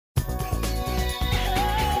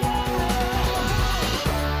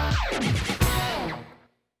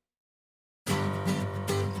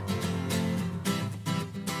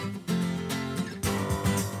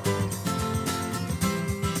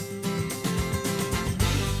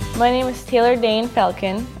My name is Taylor Dayne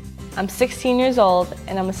Falcon. I'm 16 years old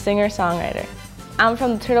and I'm a singer-songwriter. I'm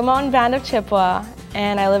from the Turtle Mountain Band of Chippewa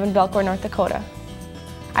and I live in Belcourt, North Dakota.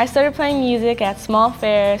 I started playing music at small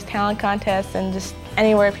fairs, talent contests, and just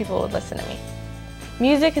anywhere people would listen to me.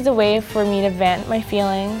 Music is a way for me to vent my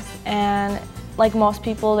feelings, and like most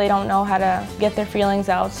people, they don't know how to get their feelings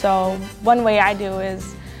out, so one way I do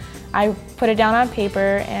is I put it down on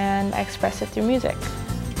paper and I express it through music.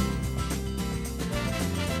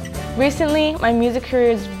 Recently, my music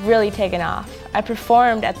career has really taken off. I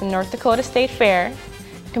performed at the North Dakota State Fair,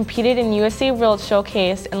 competed in USA World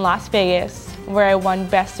Showcase in Las Vegas, where I won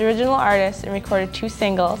Best Original Artist and recorded 2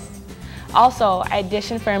 singles. Also, I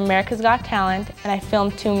auditioned for America's Got Talent and I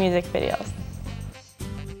filmed 2 music videos.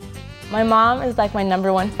 My mom is like my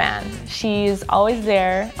 #1 fan. She's always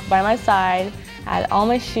there by my side at all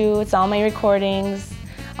my shoots, all my recordings,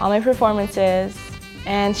 all my performances,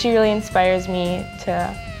 and she really inspires me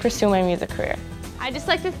to pursue my music career. I'd just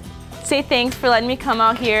like to say thanks for letting me come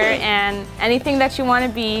out here, and anything that you want to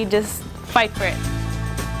be, just fight for it.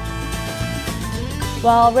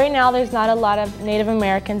 Well, right now there's not a lot of Native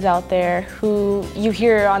Americans out there who you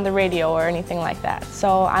hear on the radio or anything like that.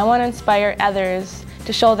 So I want to inspire others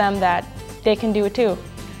to show them that they can do it too.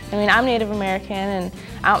 I mean, I'm Native American and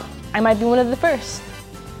I might be one of the first.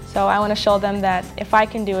 So I want to show them that if I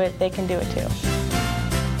can do it, they can do it too.